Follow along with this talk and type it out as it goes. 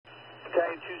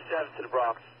Italian 27 to the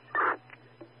Bronx.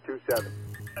 27.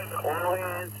 Oil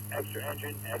hands, extra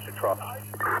engine, extra truck.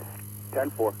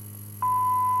 10-4.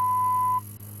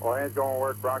 All hands going to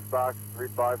work, Bronx Box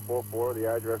 3544, the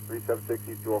address 376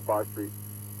 East 205 Street.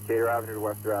 Cater Avenue to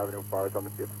Webster Avenue, fires on the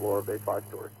 5th floor of a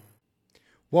 5-story.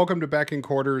 Welcome to Back in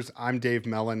Quarters. I'm Dave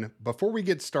Mellon. Before we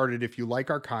get started, if you like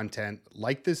our content,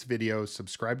 like this video,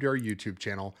 subscribe to our YouTube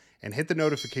channel, and hit the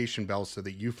notification bell so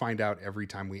that you find out every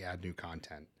time we add new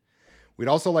content. We'd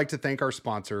also like to thank our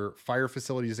sponsor, Fire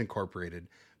Facilities Incorporated.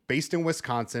 Based in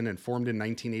Wisconsin and formed in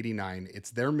 1989, it's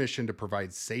their mission to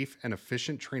provide safe and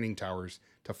efficient training towers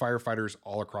to firefighters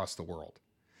all across the world.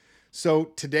 So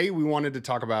today we wanted to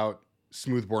talk about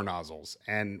smoothbore nozzles.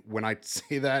 And when I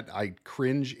say that, I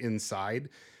cringe inside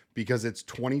because it's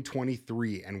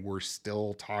 2023 and we're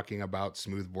still talking about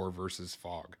smoothbore versus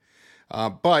fog.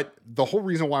 But the whole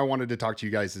reason why I wanted to talk to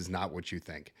you guys is not what you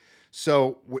think.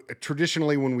 So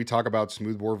traditionally, when we talk about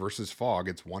smoothbore versus fog,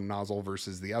 it's one nozzle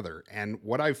versus the other. And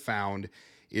what I've found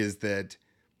is that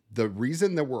the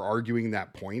reason that we're arguing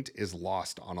that point is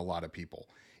lost on a lot of people.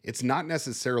 It's not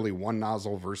necessarily one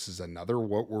nozzle versus another.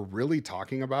 What we're really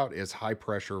talking about is high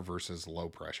pressure versus low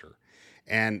pressure.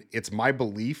 And it's my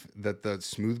belief that the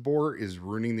smoothbore is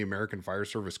ruining the American fire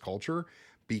service culture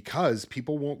because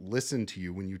people won't listen to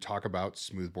you when you talk about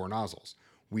smoothbore nozzles.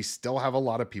 We still have a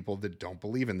lot of people that don't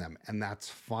believe in them, and that's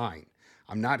fine.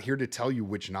 I'm not here to tell you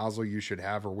which nozzle you should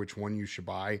have or which one you should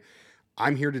buy.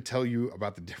 I'm here to tell you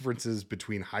about the differences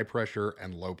between high pressure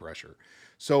and low pressure.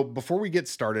 So before we get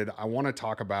started, I want to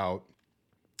talk about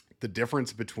the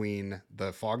difference between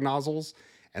the fog nozzles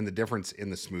and the difference in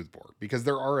the smoothbore, because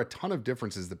there are a ton of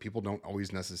differences that people don't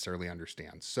always necessarily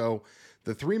understand. So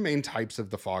the three main types of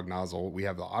the fog nozzle, we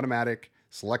have the automatic,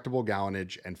 selectable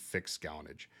gallonage, and fixed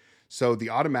gallonage. So the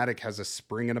automatic has a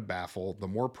spring and a baffle. The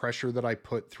more pressure that I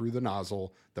put through the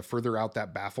nozzle, the further out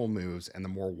that baffle moves and the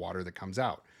more water that comes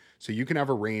out. So you can have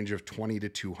a range of 20 to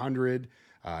 200,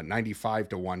 95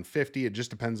 to 150. It just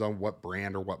depends on what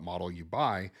brand or what model you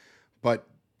buy. But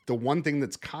the one thing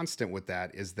that's constant with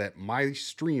that is that my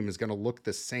stream is going to look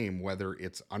the same, whether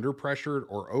it's under pressured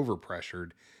or over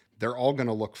pressured. They're all going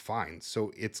to look fine.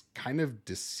 So it's kind of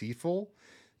deceitful.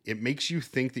 It makes you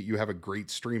think that you have a great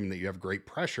stream and that you have great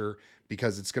pressure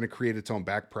because it's going to create its own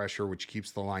back pressure, which keeps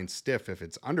the line stiff if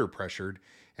it's under pressured.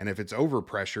 And if it's over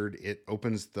pressured, it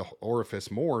opens the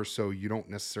orifice more, so you don't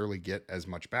necessarily get as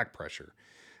much back pressure.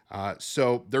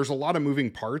 So there's a lot of moving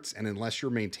parts, and unless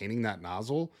you're maintaining that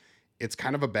nozzle, it's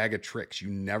kind of a bag of tricks. You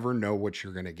never know what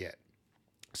you're going to get.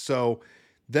 So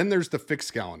then there's the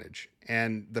fixed gallonage,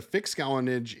 and the fixed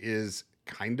gallonage is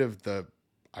kind of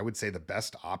I would say the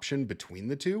best option between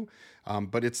the two,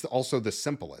 but it's also the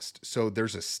simplest. So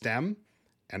there's a stem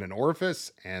and an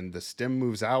orifice, and the stem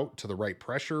moves out to the right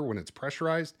pressure when it's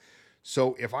pressurized.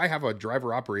 So if I have a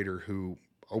driver operator who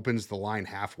opens the line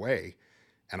halfway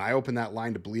and I open that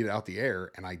line to bleed out the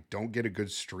air and I don't get a good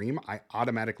stream, I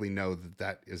automatically know that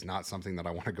that is not something that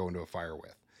I want to go into a fire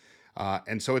with.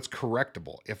 And so it's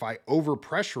correctable. If I over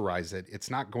pressurize it, it's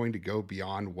not going to go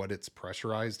beyond what it's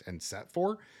pressurized and set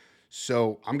for.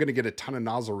 So I'm going to get a ton of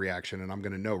nozzle reaction and I'm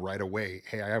going to know right away,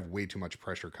 hey, I have way too much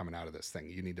pressure coming out of this thing.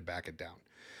 You need to back it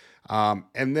down.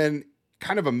 And then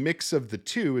kind of a mix of the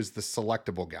two is the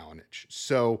selectable gallonage.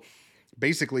 So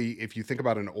basically, if you think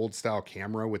about an old style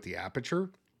camera with the aperture,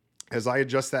 as I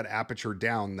adjust that aperture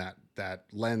down, that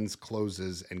lens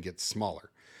closes and gets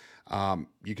smaller.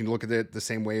 You can look at it the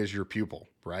same way as your pupil,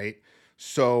 right?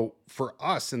 So for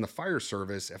us in the fire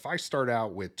service, if I start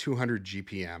out with 200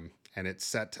 GPM and it's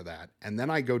set to that, and then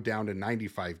I go down to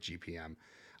 95 GPM,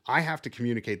 I have to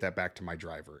communicate that back to my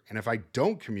driver. And if I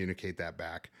don't communicate that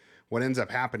back, what ends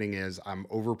up happening is I'm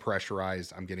over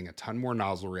pressurized, I'm getting a ton more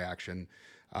nozzle reaction,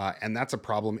 and that's a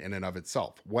problem in and of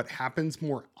itself. What happens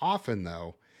more often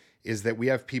though, is that we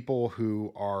have people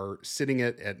who are sitting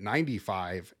it at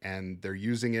 95 and they're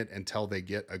using it until they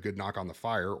get a good knock on the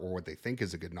fire or what they think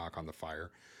is a good knock on the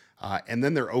fire. And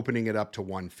then they're opening it up to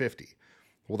 150.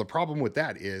 Well, the problem with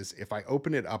that is if I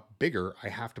open it up bigger, I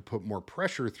have to put more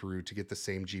pressure through to get the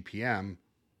same GPM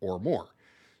or more.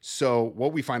 So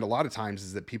what we find a lot of times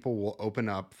is that people will open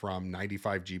up from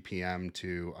 95 GPM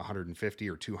to 150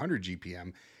 or 200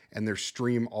 GPM and their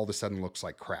stream all of a sudden looks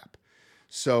like crap.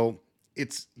 So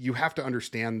you have to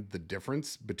understand the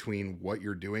difference between what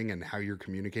you're doing and how you're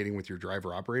communicating with your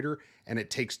driver operator, and it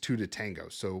takes two to tango.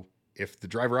 So if the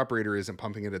driver operator isn't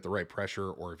pumping it at the right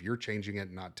pressure, or if you're changing it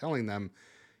and not telling them,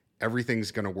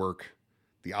 everything's going to work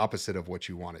the opposite of what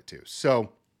you want it to.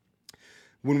 So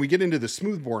When we get into the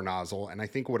smoothbore nozzle, and I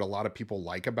think what a lot of people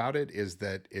like about it is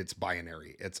that it's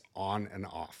binary. It's on and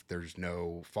off. There's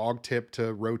no fog tip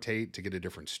to rotate to get a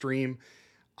different stream.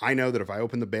 I know that if I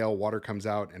open the bail, water comes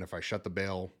out, and if I shut the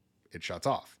bail, it shuts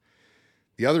off.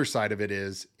 The other side of it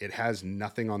is it has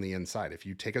nothing on the inside. If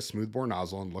you take a smoothbore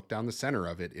nozzle and look down the center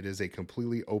of it, it is a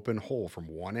completely open hole from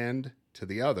one end to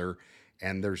the other,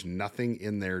 and there's nothing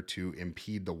in there to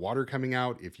impede the water coming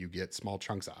out. If you get small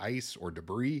chunks of ice or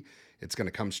debris, it's going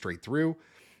to come straight through.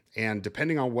 And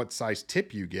depending on what size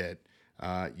tip you get,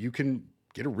 you can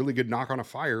get a really good knock on a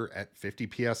fire at 50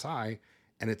 PSI,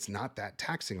 and it's not that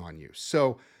taxing on you.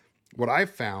 So what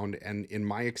I've found, and in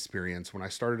my experience, when I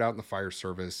started out in the fire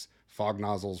service, fog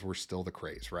nozzles were still the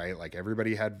craze, right? Like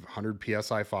everybody had 100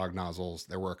 PSI fog nozzles.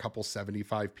 There were a couple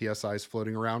 75 PSIs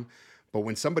floating around. But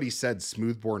when somebody said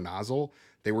smoothbore nozzle,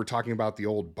 they were talking about the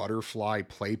old butterfly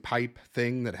play pipe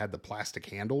thing that had the plastic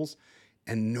handles,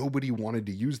 and nobody wanted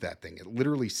to use that thing. It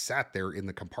literally sat there in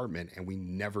the compartment and we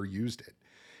never used it.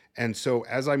 And so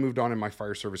as I moved on in my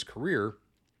fire service career,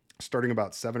 starting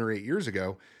about 7 or 8 years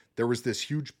ago, there was this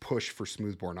huge push for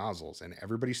smoothbore nozzles, and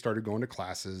everybody started going to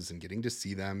classes and getting to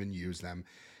see them and use them.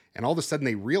 And all of a sudden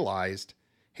they realized,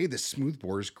 hey, this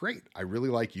smoothbore is great. I really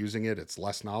like using it. It's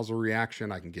less nozzle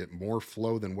reaction. I can get more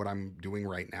flow than what I'm doing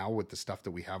right now with the stuff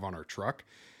that we have on our truck.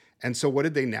 And so what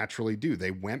did they naturally do?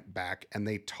 They went back and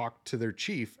they talked to their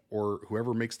chief or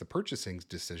whoever makes the purchasing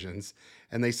decisions,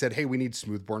 and they said, hey, we need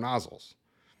smoothbore nozzles.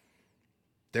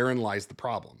 Therein lies the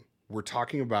problem. We're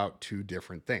talking about two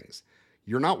different things.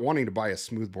 You're not wanting to buy a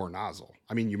smoothbore nozzle.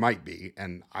 I mean, you might be,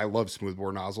 and I love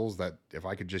smoothbore nozzles that if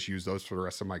I could just use those for the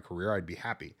rest of my career, I'd be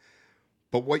happy.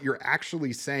 But what you're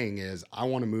actually saying is, I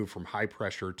want to move from high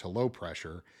pressure to low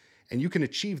pressure, and you can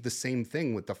achieve the same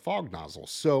thing with the fog nozzle.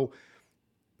 So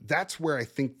that's where I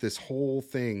think this whole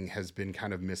thing has been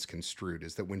kind of misconstrued,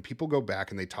 is that when people go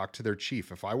back and they talk to their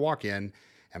chief, if I walk in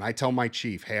and I tell my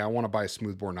chief, hey, I want to buy a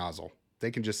smoothbore nozzle, they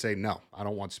can just say, no, I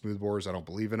don't want smoothbores. I don't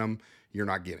believe in them. You're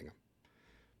not getting them.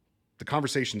 The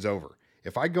conversation's over.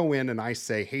 If I go in and I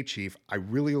say, hey, chief, I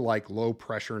really like low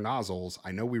pressure nozzles.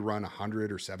 I know we run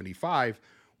 100 or 75.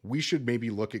 We should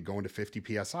maybe look at going to 50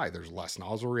 PSI. There's less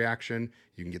nozzle reaction.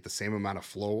 You can get the same amount of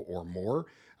flow or more.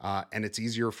 And it's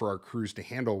easier for our crews to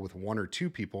handle with 1 or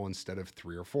 2 people instead of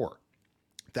 3 or 4.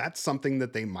 That's something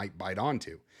that they might bite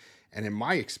onto. And in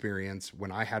my experience,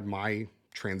 when I had my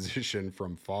transition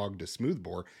from fog to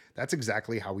smoothbore, that's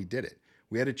exactly how we did it.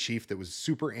 We had a chief that was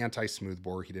super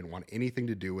anti-smoothbore. He didn't want anything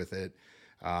to do with it.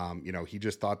 He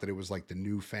just thought that it was like the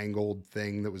newfangled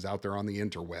thing that was out there on the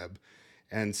interweb.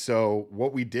 And so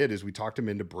what we did is we talked him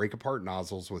into break apart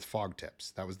nozzles with fog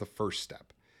tips. That was the first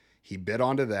step. He bid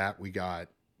onto that. We got,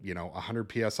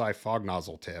 100 PSI fog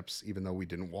nozzle tips, even though we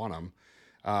didn't want them.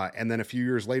 And then a few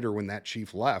years later, when that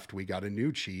chief left, we got a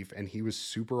new chief, and he was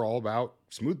super all about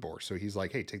smoothbore. So he's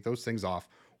like, hey, take those things off,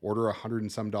 order $100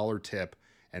 and some tip,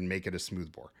 and make it a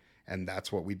smoothbore. And that's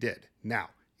what we did. Now,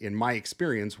 in my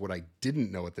experience, what I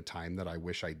didn't know at the time that I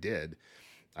wish I did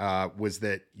was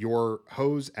that your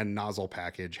hose and nozzle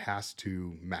package has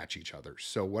to match each other.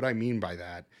 So what I mean by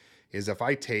that is if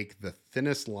I take the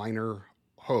thinnest liner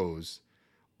hose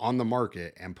on the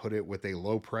market and put it with a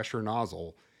low pressure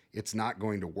nozzle, it's not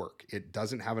going to work. It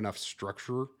doesn't have enough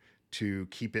structure to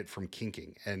keep it from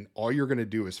kinking. And all you're going to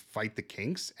do is fight the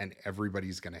kinks, and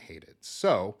everybody's going to hate it.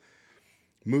 So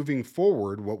moving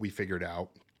forward, what we figured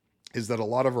out is that a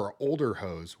lot of our older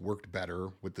hose worked better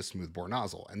with the smoothbore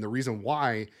nozzle. And the reason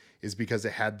why is because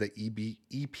it had the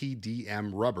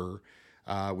EPDM rubber,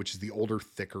 which is the older,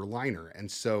 thicker liner. And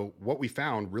so what we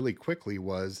found really quickly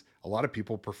was a lot of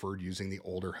people preferred using the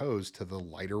older hose to the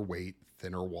lighter weight,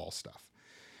 thinner wall stuff.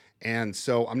 And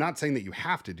so I'm not saying that you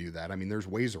have to do that. I mean, there's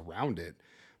ways around it,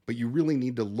 but you really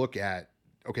need to look at,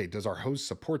 okay, does our hose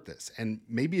support this? And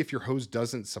maybe if your hose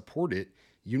doesn't support it,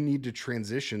 you need to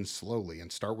transition slowly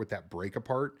and start with that break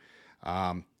apart.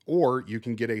 Or you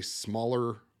can get a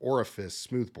smaller orifice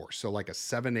smoothbore. So like a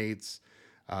 7/8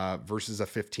 versus a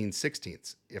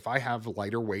 15/16. If I have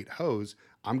lighter weight hose,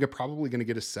 I'm probably going to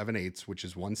get a 7/8, which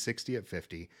is 160 at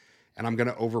 50. And I'm going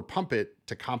to over pump it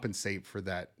to compensate for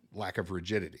that lack of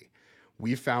rigidity.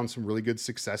 We've found some really good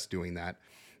success doing that.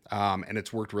 And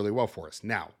it's worked really well for us.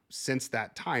 Now, since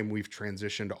that time, we've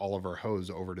transitioned all of our hose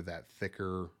over to that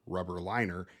thicker rubber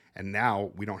liner. And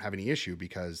now we don't have any issue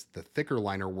because the thicker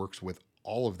liner works with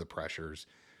all of the pressures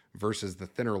versus the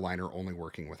thinner liner only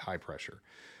working with high pressure.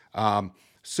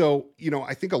 So,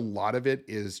 I think a lot of it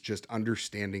is just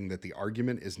understanding that the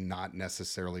argument is not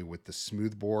necessarily with the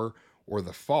smoothbore or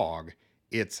the fog.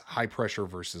 It's high pressure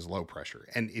versus low pressure.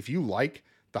 And if you like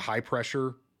the high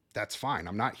pressure that's fine.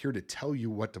 I'm not here to tell you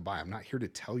what to buy. I'm not here to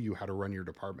tell you how to run your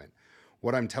department.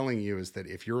 What I'm telling you is that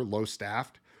if you're low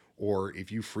staffed, or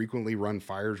if you frequently run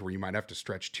fires where you might have to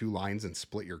stretch 2 lines and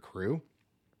split your crew,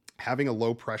 having a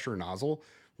low pressure nozzle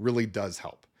really does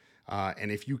help.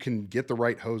 And if you can get the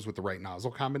right hose with the right nozzle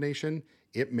combination,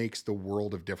 it makes the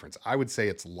world of difference. I would say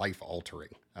it's life altering.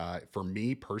 For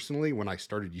me personally, when I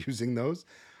started using those,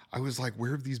 I was like,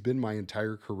 where have these been my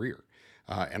entire career?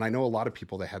 And I know a lot of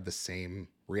people that had the same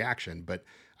reaction, but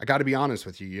I got to be honest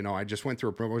with you. You know, I just went through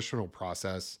a promotional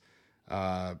process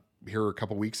here a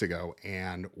couple weeks ago,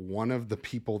 and one of the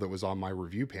people that was on my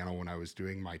review panel when I was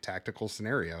doing my tactical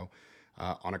scenario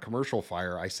on a commercial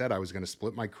fire, I said I was going to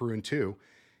split my crew in two,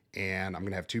 and I'm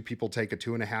going to have 2 people take a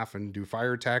 2.5 and do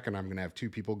fire attack, and I'm going to have 2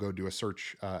 people go do a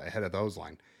search ahead of the hose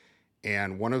line.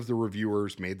 And one of the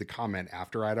reviewers made the comment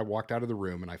after I'd walked out of the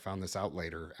room, and I found this out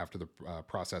later after the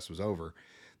process was over,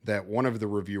 that one of the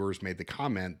reviewers made the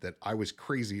comment that I was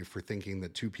crazy for thinking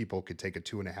that 2 people could take a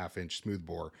 2.5-inch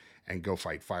smoothbore and go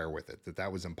fight fire with it,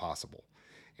 that was impossible.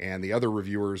 And the other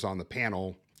reviewers on the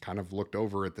panel kind of looked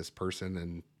over at this person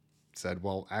and said,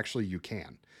 well, actually you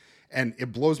can. And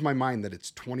it blows my mind that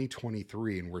it's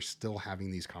 2023 and we're still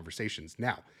having these conversations.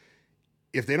 Now,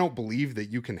 if they don't believe that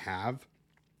you can have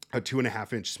a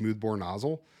 2.5-inch smoothbore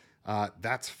nozzle,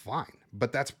 that's fine.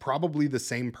 But that's probably the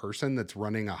same person that's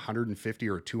running a 150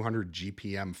 or 200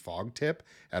 GPM fog tip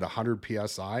at 100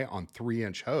 PSI on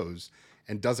 3-inch hose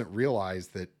and doesn't realize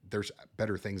that there's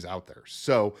better things out there.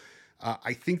 So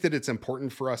I think that it's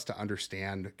important for us to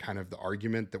understand kind of the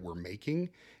argument that we're making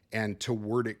and to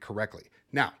word it correctly.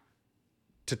 Now,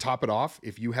 to top it off,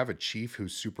 if you have a chief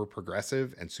who's super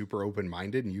progressive and super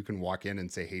open-minded, and you can walk in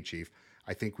and say, hey, chief,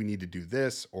 I think we need to do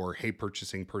this, or hey,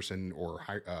 purchasing person or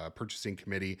purchasing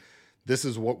committee, this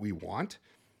is what we want.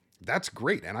 That's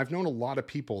great. And I've known a lot of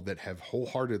people that have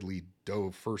wholeheartedly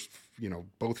dove first,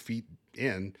 both feet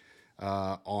in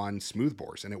on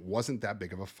smoothbores, and it wasn't that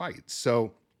big of a fight.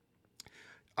 So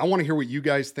I want to hear what you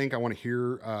guys think. I want to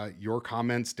hear your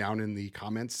comments down in the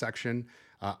comments section.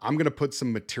 I'm going to put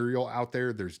some material out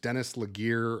there. There's Dennis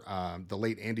Laguerre, the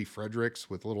late Andy Fredericks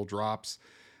with Little Drops.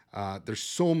 There's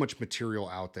so much material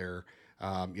out there.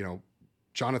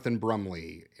 Jonathan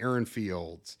Brumley, Aaron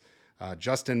Fields,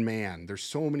 Justin Mann. There's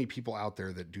so many people out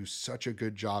there that do such a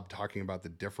good job talking about the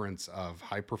difference of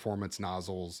high performance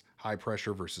nozzles, high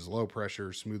pressure versus low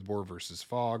pressure, smoothbore versus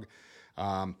fog.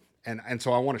 And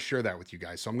so I want to share that with you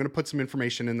guys. So I'm going to put some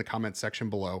information in the comment section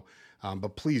below,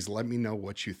 but please let me know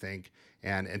what you think.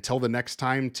 And until the next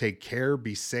time, take care,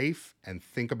 be safe, and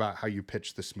think about how you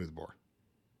pitch the smoothbore.